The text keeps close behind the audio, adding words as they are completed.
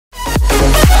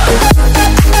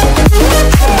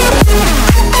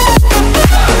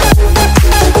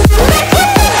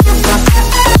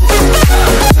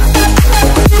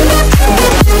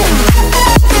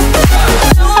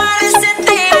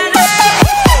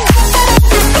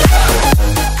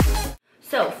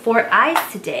for eyes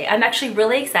today. I'm actually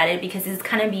really excited because this is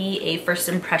kind of be a first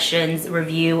impressions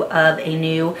review of a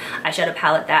new eyeshadow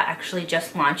palette that actually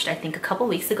just launched, I think a couple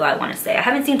weeks ago, I want to say. I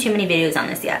haven't seen too many videos on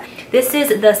this yet. This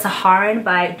is the Saharan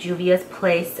by Juvia's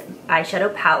Place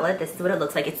eyeshadow palette. This is what it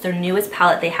looks like. It's their newest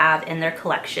palette they have in their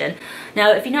collection.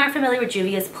 Now, if you're not familiar with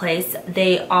Juvia's Place,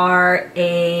 they are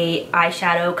a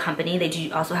eyeshadow company. They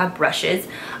do also have brushes.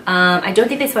 I don't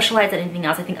think they specialize in anything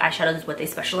else. I think eyeshadow is what they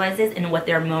specialize in and what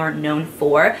they're more known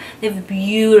for. They have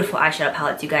beautiful eyeshadow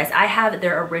palettes, you guys. I have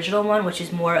their original one, which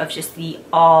is more of just the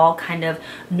all kind of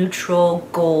neutral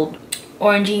gold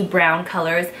orangey brown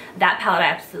colors. That palette I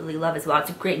absolutely love as well. It's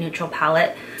a great neutral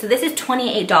palette. So this is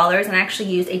 $28 and I actually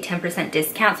used a 10%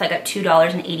 discount, so I got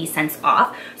 $2.80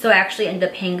 off. So I actually ended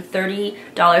up paying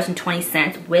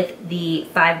 $30.20 with the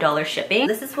 $5 shipping.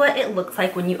 This is what it looks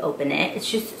like when you open it. It's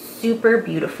just super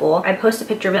beautiful. I post a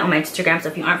picture of it on my Instagram, so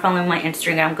if you aren't following my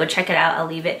Instagram, go check it out. I'll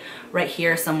leave it right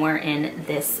here somewhere in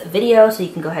this video so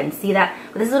you can go ahead and see that.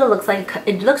 But this is what it looks like.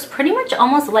 It looks pretty much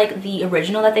almost like the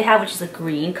original that they have, which is a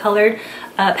green colored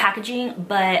packaging,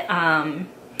 but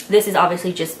this is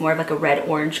obviously just more of like a red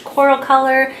orange coral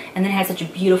color, and then it has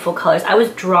such beautiful colors. I was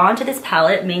drawn to this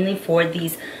palette mainly for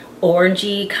these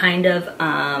orangey kind of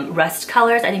rust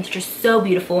colors. I think they're just so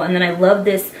beautiful, and then I love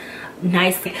this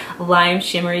nice lime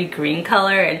shimmery green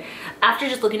color, and after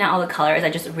just looking at all the colors,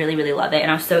 I just really love it, and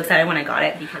I was so excited when I got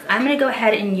it because I'm gonna go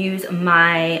ahead and use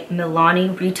my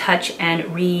Milani Retouch and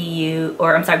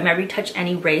my Retouch and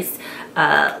Erase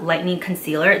Lightening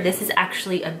Concealer. This is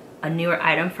actually a newer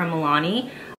item from Milani.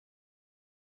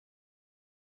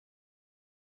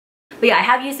 But yeah, I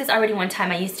have used this already one time.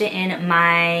 I used it in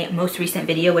my most recent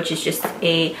video, which is just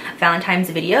a Valentine's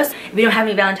video. So if you don't have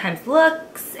any Valentine's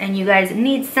looks and you guys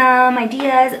need some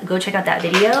ideas, go check out that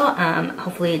video.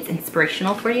 Hopefully it's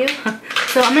inspirational for you.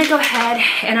 So I'm gonna go ahead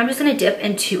and I'm just gonna dip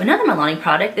into another Milani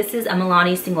product. This is a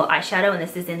Milani single eyeshadow, and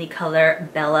this is in the color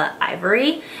Bella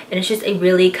Ivory. And it's just a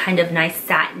really kind of nice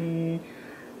satin,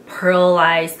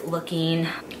 pearlized looking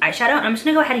eyeshadow. And I'm just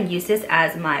gonna go ahead and use this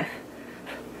as my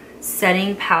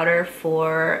setting powder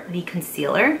for the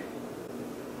concealer,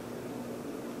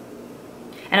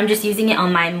 and I'm just using it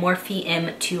on my Morphe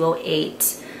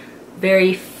M208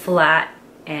 very flat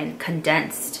and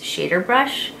condensed shader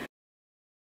brush.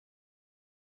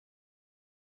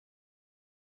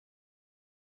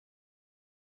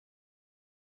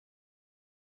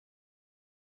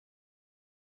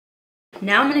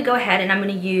 Now I'm going to go ahead and I'm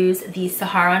going to use the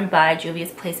Saharan by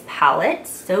Juvia's Place palette.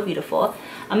 So beautiful.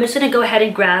 I'm just going to go ahead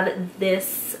and grab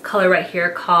this color right here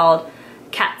called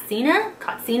Katsina.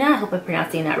 I hope I'm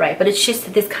pronouncing that right. But it's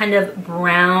just this kind of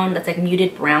brown, that's like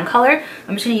muted brown color.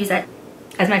 I'm just going to use that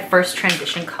as my first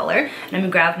transition color. And I'm going to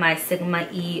grab my Sigma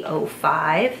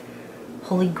E05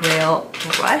 Holy Grail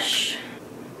brush.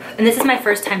 And this is my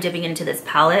first time dipping into this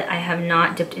palette. I have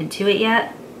not dipped into it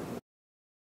yet.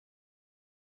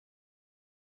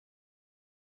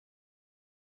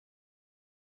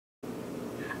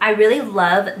 I really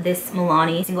love this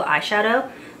Milani single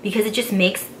eyeshadow because it just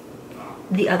makes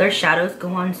the other shadows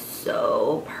go on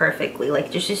so perfectly.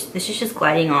 Like this is just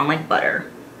gliding on like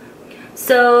butter.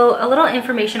 So a little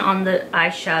information on the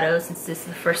eyeshadow, since this is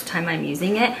the first time I'm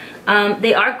using it.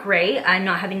 They are great. I'm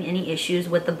not having any issues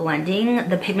with the blending.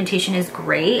 The pigmentation is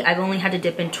great. I've only had to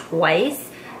dip in twice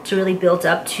to really build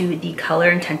up to the color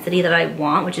intensity that I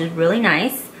want, which is really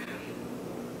nice.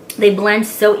 They blend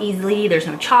so easily. There's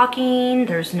no chalking,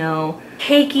 there's no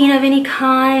caking of any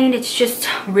kind. It's just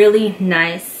really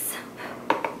nice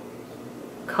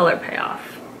color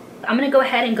payoff. I'm gonna go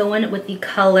ahead and go in with the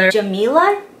color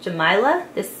Jamila.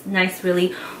 This nice,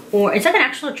 really orange. It's like an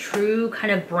actual true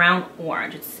kind of brown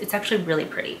orange. It's actually really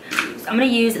pretty. So I'm gonna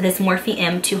use this Morphe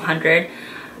M200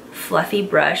 fluffy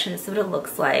brush, and this is what it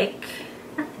looks like.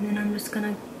 And then I'm just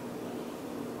gonna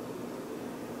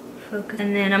focus,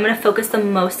 and then I'm going to focus the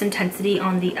most intensity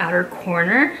on the outer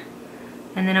corner,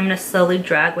 and then I'm going to slowly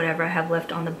drag whatever I have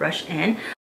left on the brush in.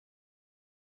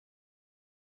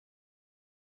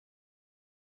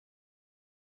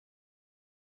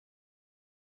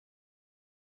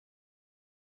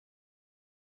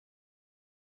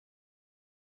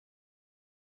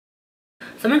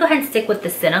 So I'm going to go ahead and stick with the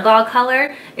Senegal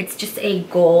color. It's just a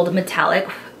gold metallic,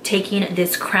 taking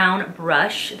this crown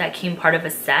brush that came part of a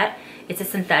set. It's a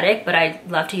synthetic, but I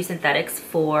love to use synthetics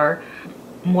for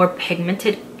more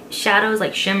pigmented shadows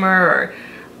like shimmer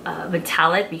or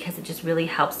metallic, because it just really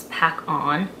helps pack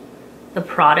on the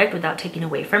product without taking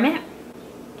away from it.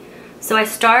 So I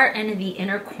start in the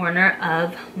inner corner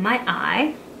of my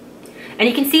eye, and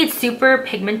you can see it's super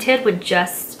pigmented with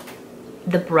just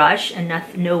the brush and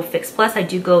no Fix Plus. I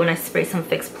do go and I spray some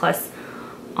Fix Plus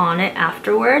on it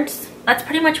afterwards. That's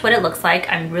pretty much what it looks like.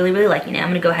 I'm really, really liking it. I'm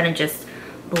gonna go ahead and just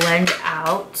blend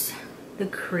out the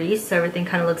crease so everything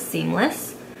kind of looks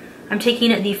seamless. I'm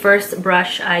taking the first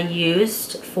brush I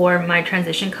used for my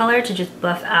transition color to just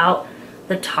buff out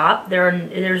the top.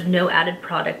 There's no added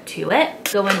product to it.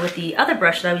 Go in with the other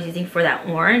brush that I was using for that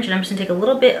orange, and I'm just gonna take a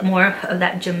little bit more of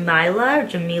that Jamila,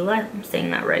 I'm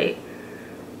saying that right,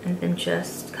 and then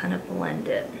just kind of blend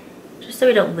it, just so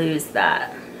we don't lose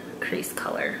that crease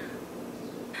color.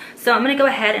 So I'm gonna go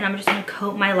ahead and I'm just gonna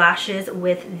coat my lashes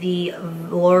with the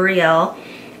L'Oreal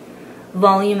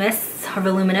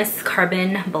Voluminous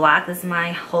Carbon Black. This is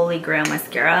my holy grail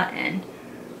mascara and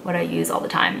what I use all the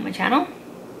time on my channel.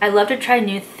 I love to try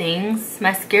new things.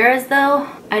 Mascaras though,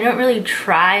 I don't really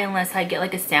try unless I get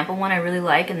like a sample one I really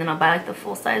like, and then I'll buy like the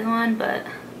full size one, but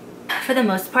for the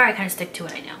most part I kind of stick to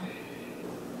what I know.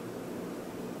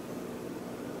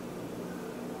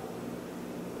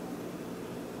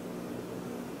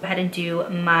 Go ahead and do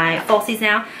my falsies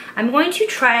now. I'm going to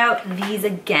try out these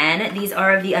again. These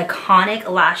are the iconic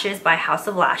lashes by House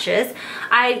of Lashes.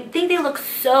 I think they look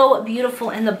so beautiful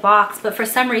in the box, but for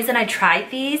some reason I tried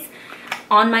these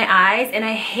on my eyes and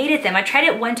I hated them. I tried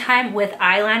it one time with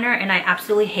eyeliner and I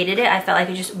absolutely hated it. I felt like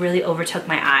it just really overtook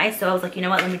my eyes. So I was like, you know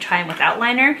what, let me try them without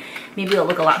liner. Maybe it'll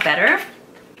look a lot better.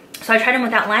 So I tried them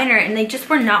without liner and they just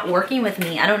were not working with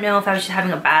me. I don't know if I was just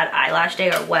having a bad eyelash day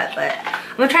or what, but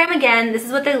I'm gonna try them again. This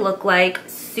is what they look like.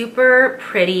 Super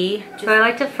pretty. So I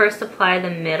like to first apply the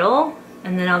middle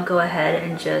and then I'll go ahead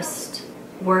and just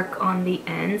work on the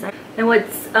ends. And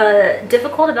what's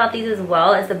difficult about these as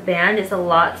well is the band is a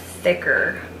lot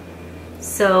thicker.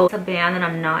 So it's a band that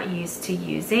I'm not used to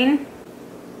using.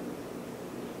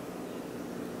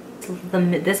 So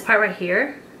this part right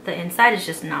here, the inside is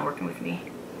just not working with me.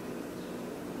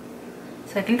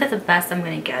 So I think that's the best I'm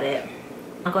gonna get it.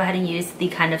 I'll go ahead and use the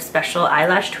kind of special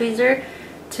eyelash tweezer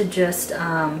to just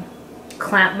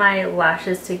clamp my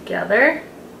lashes together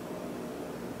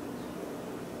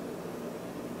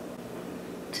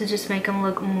to just make them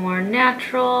look more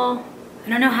natural. I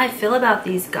don't know how I feel about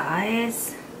these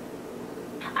guys.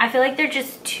 I feel like they're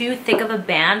just too thick of a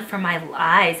band for my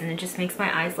eyes and it just makes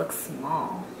my eyes look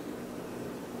small.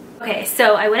 Okay,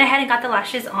 so I went ahead and got the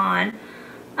lashes on.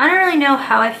 I don't really know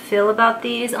how I feel about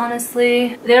these,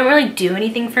 honestly. They don't really do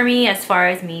anything for me as far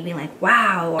as me being like,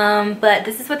 wow. But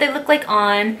this is what they look like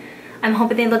on. I'm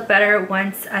hoping they look better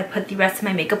once I put the rest of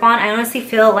my makeup on. I honestly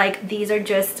feel like these are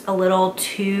just a little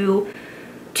too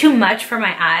much for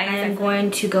my eyes. I'm going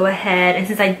to go ahead, and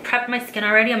since I prepped my skin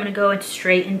already, I'm going to go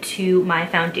straight into my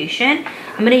foundation.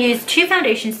 I'm going to use two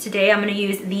foundations today. I'm going to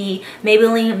use the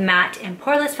Maybelline Matte and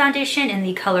Poreless foundation in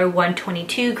the color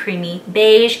 122 Creamy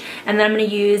Beige, and then I'm going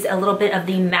to use a little bit of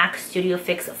the MAC Studio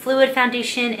Fix Fluid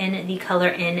foundation in the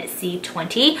color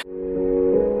NC20.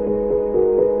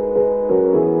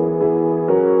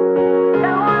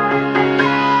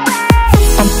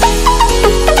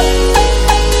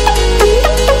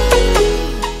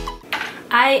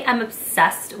 I'm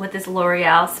obsessed with this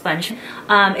L'Oreal sponge.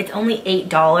 It's only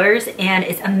 $8 and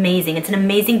it's amazing. It's an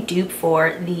amazing dupe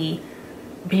for the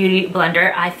Beauty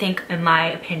Blender, I think, in my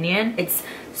opinion. It's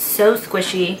so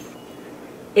squishy.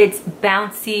 It's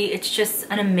bouncy. It's just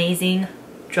an amazing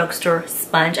drugstore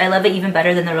sponge. I love it even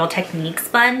better than the Real Technique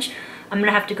sponge. I'm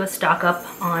gonna have to go stock up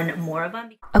on more of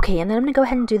them. Okay, and then I'm gonna go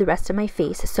ahead and do the rest of my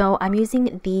face. So I'm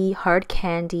using the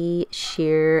Hardcandy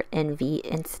Sheer NV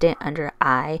Instant Under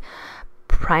Eye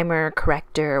Primer,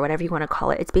 corrector, whatever you want to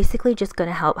call it. It's basically just going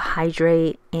to help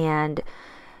hydrate and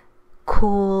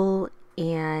cool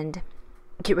and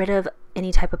get rid of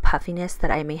any type of puffiness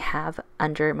that I may have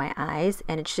under my eyes,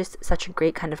 and it's just such a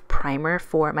great kind of primer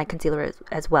for my concealer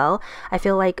as well. I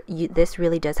feel like this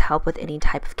really does help with any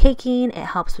type of caking. It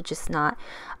helps with just not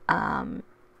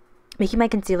making my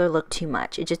concealer look too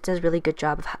much. It just does a really good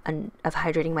job of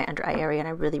hydrating my under eye area, and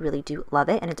I really do love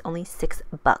it. And it's only $6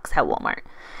 at Walmart.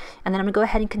 And then I'm gonna go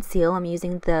ahead and conceal. I'm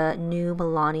using the new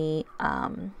Milani,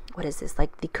 what is this,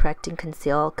 like the Correct and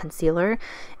Conceal concealer.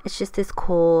 It's just this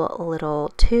cool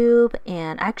little tube,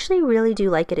 and I actually really do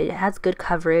like it. It has good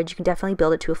coverage. You can definitely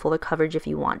build it to a fuller coverage if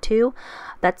you want to.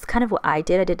 That's kind of what I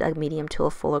did. I did a medium to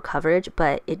a fuller coverage,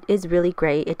 but it is really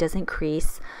great. It doesn't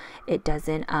crease. It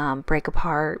doesn't break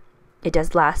apart. It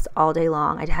does last all day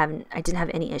long. I didn't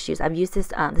have any issues. I've used this,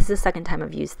 this is the second time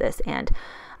I've used this, and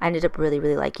I ended up really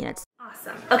liking it.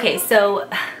 Awesome. Okay, so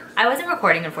I wasn't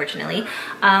recording, unfortunately.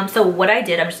 So what I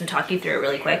did, I'm just gonna talk you through it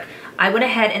really quick. I went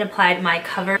ahead and applied my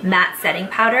Cover Matte Setting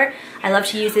Powder. I love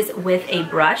to use this with a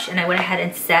brush, and I went ahead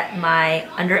and set my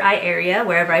under eye area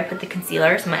wherever I put the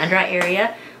concealer. So my under eye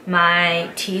area, my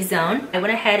T-zone. I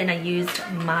went ahead and I used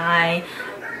my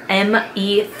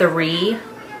ME3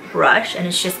 brush, and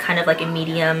it's just kind of like a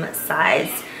medium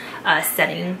size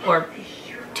setting or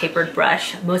tapered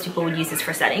brush. Most people would use this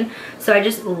for setting. So I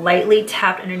just lightly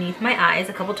tapped underneath my eyes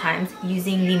a couple times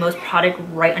using the Most product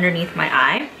right underneath my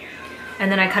eye.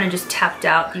 And then I kind of just tapped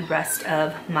out the rest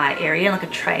of my area in like a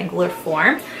triangular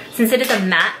form. Since it is a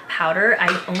matte powder, I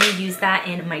only use that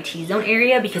in my T-zone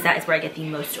area because that is where I get the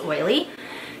most oily.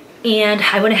 And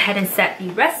I went ahead and set the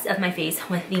rest of my face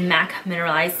with the MAC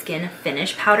Mineralize Skin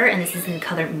Finish Powder, and this is in the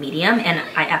color medium, and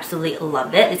I absolutely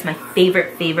love it. It's my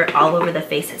favorite all over the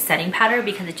face setting powder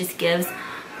because it just gives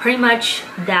pretty much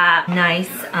that nice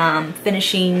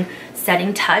finishing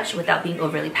setting touch without being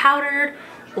overly powdered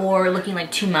or looking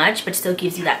like too much, but still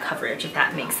gives you that coverage, if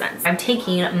that makes sense. I'm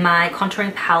taking my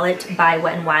contouring palette by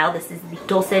Wet n Wild. This is the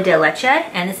Dulce de Leche,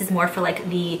 and this is more for like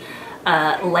the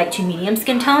light to medium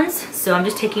skin tones. So I'm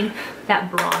just taking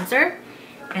that bronzer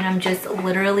and I'm just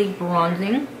literally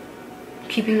bronzing,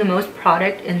 keeping the Most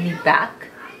product in the back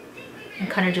and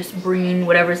kind of just bringing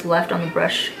whatever's left on the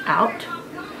brush out.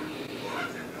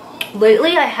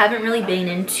 Lately I haven't really been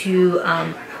into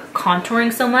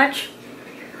contouring so much.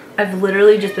 I've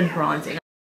literally just been bronzing.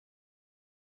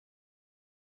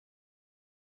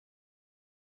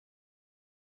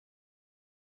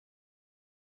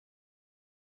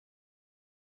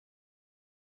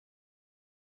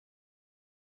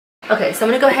 Okay, so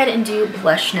I'm gonna go ahead and do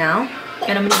blush now.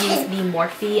 And I'm gonna use the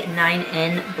Morphe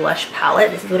 9N blush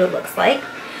palette. This is what it looks like.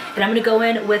 And I'm gonna go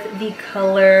in with the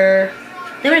color,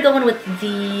 I'm gonna go in with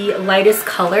the lightest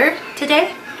color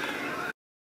today.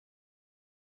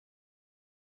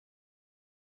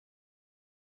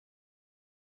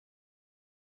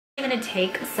 I'm gonna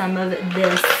take some of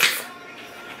this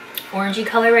orangey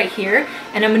color right here,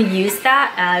 and I'm gonna use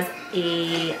that as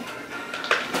a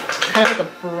kind of like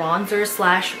a bronzer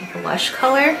slash blush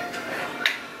color,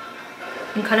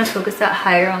 and kind of focus that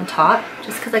higher on top,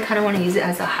 just because I kind of want to use it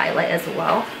as a highlight as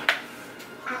well.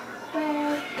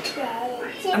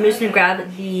 I'm just gonna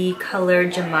grab the color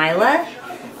Jamila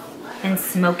and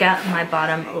smoke out my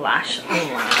bottom lash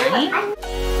line.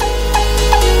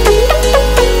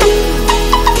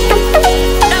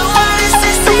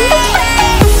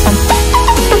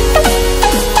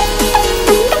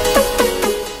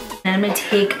 I'm gonna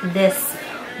take this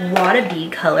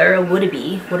Wadabi color,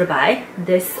 Wadabi,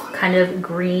 this kind of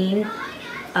green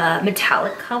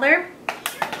metallic color.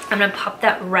 I'm gonna pop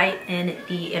that right in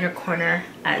the inner corner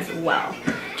as well,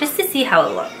 just to see how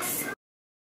it looks.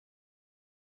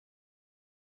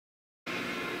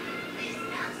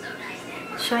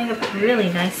 Showing up really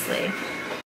nicely.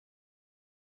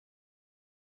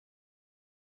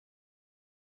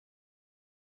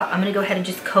 I'm gonna go ahead and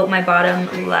just coat my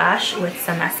bottom lash with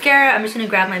some mascara. I'm just gonna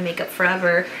grab my Makeup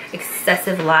Forever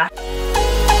Excessive Lash.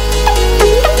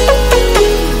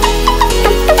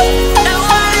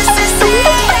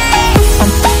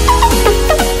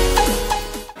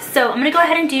 So I'm gonna go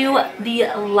ahead and do the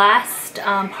last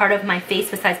part of my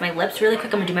face besides my lips really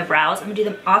quick. I'm gonna do my brows. I'm gonna do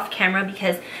them off camera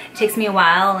because it takes me a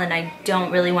while and I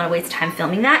don't really want to waste time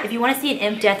filming that. If you want to see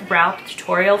an in-depth brow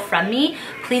tutorial from me,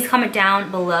 please comment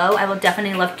down below. I will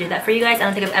definitely love to do that for you guys. I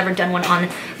don't think I've ever done one on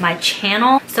my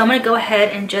channel. So I'm gonna go ahead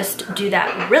and just do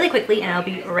that really quickly and I'll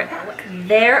be right back.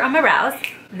 There are my brows.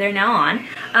 They're now on.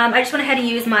 I just went ahead and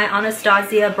use my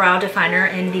Anastasia brow definer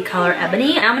in the color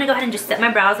Ebony. And I'm gonna go ahead and just set my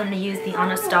brows. I'm gonna use the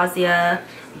Anastasia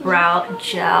brow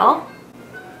gel,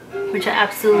 which I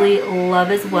absolutely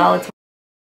love as well.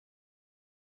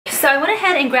 So I went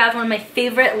ahead and grabbed one of my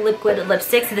favorite liquid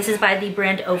lipsticks. This is by the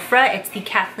brand Ofra. It's the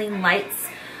Kathleen Lights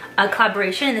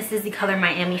collaboration, and this is the color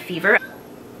Miami Fever.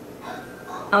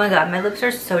 Oh my god, my lips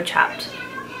are so chapped.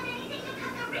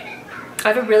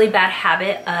 I have a really bad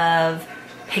habit of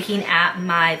picking at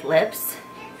my lips,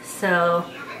 so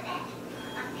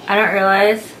I don't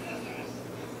realize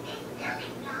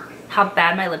how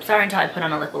bad my lips are until I put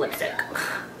on a liquid lipstick.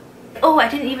 Oh, I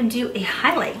didn't even do a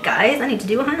highlight, guys. I need to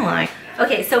do a highlight.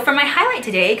 Okay, so for my highlight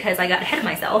today, because I got ahead of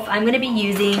myself, I'm going to be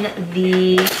using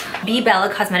the B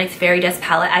Bella Cosmetics Fairy Dust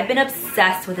palette. I've been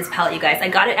obsessed with this palette, you guys. I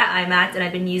got it at IMAX and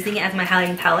I've been using it as my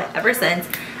highlighting palette ever since.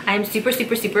 I'm super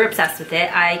obsessed with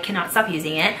it. I cannot stop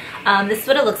using it. This is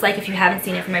what it looks like if you haven't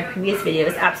seen it from my previous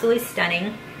videos. Absolutely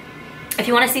stunning. If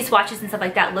you want to see swatches and stuff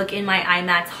like that, look in my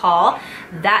IMAX haul.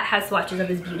 That has swatches of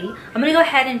this beauty. I'm going to go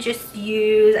ahead and just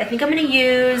use, I think I'm going to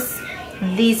use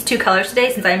these two colors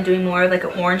today since I'm doing more of like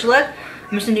an orange look.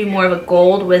 I'm just going to do more of a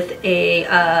gold with a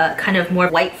kind of more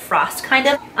white frost kind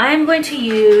of. I'm going to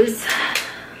use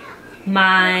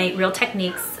my Real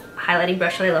Techniques highlighting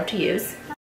brush that I love to use.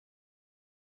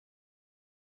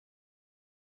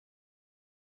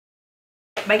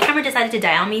 My camera decided to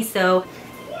die on me, so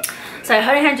So I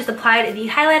went ahead and just applied the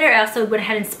highlighter. I also went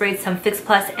ahead and sprayed some Fix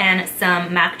Plus and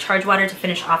some MAC Charge Water to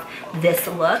finish off this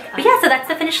look. But yeah, so that's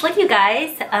the finished look, you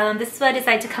guys. This is what I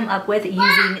decided to come up with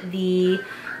using the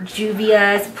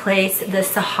Juvia's Place, the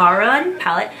Saharan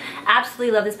palette.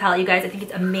 Absolutely love this palette, you guys. I think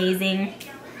it's amazing.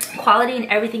 Quality and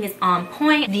everything is on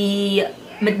point. The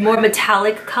more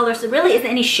metallic color, so there really isn't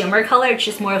any shimmer color, it's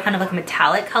just more of kind of like a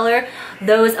metallic color.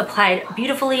 Those applied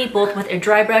beautifully both with a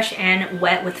dry brush and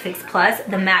wet with Fix Plus.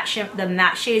 The matte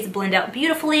shades blend out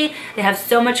beautifully. They have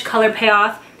so much color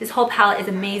payoff. This whole palette is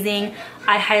amazing.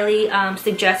 I highly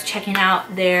suggest checking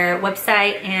out their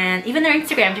website and even their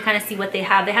Instagram to kind of see what they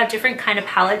have. They have different kind of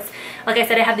palettes. Like I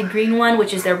said, I have the green one,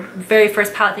 which is their very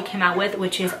first palette they came out with,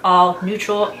 which is all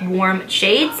neutral warm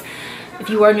shades. If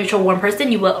you are a neutral warm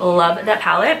person, you will love that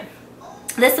palette.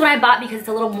 This one I bought because it's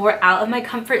a little more out of my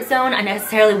comfort zone. I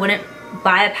necessarily wouldn't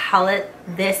buy a palette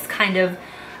this kind of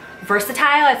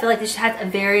versatile. I feel like this has a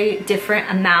very different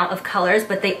amount of colors,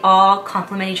 but they all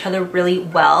complement each other really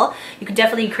well. You can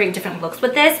definitely create different looks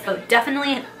with this. So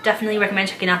definitely recommend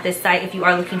checking out this site if you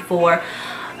are looking for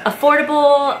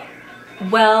affordable,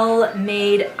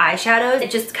 well-made eyeshadows.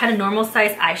 It's just kind of normal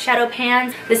size eyeshadow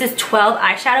pans. This is 12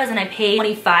 eyeshadows and I paid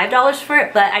 $25 for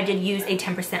it, but I did use a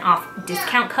 10% off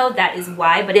discount code. That is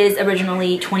why, but it is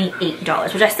originally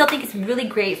 $28, which I still think is really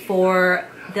great for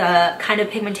the kind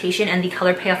of pigmentation and the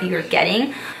color payoff you're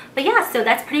getting. But yeah, so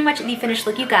that's pretty much the finished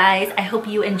look, you guys. I hope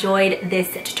you enjoyed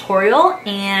this tutorial,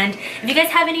 and if you guys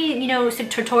have any, you know,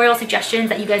 tutorial suggestions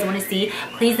that you guys want to see,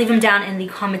 please leave them down in the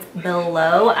comments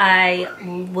below. I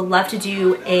would love to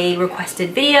do a requested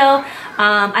video.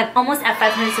 I'm almost at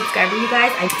 500 subscribers, you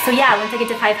guys. So yeah, once I get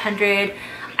to 500,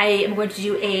 I am going to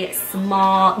do a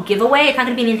small giveaway. It's not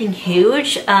going to be anything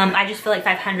huge. I just feel like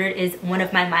 500 is one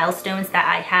of my milestones that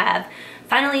I have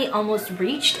finally almost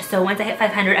reached. So once I hit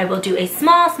 500, I will do a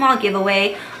small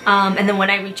giveaway, and then when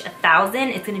I reach 1,000,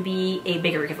 it's going to be a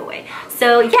bigger giveaway.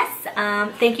 So yes,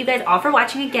 thank you guys all for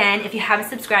watching again. If you haven't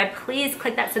subscribed, please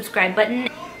click that subscribe button.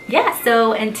 Yeah,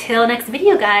 so until next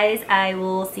video, guys, I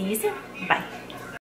will see you soon. Bye.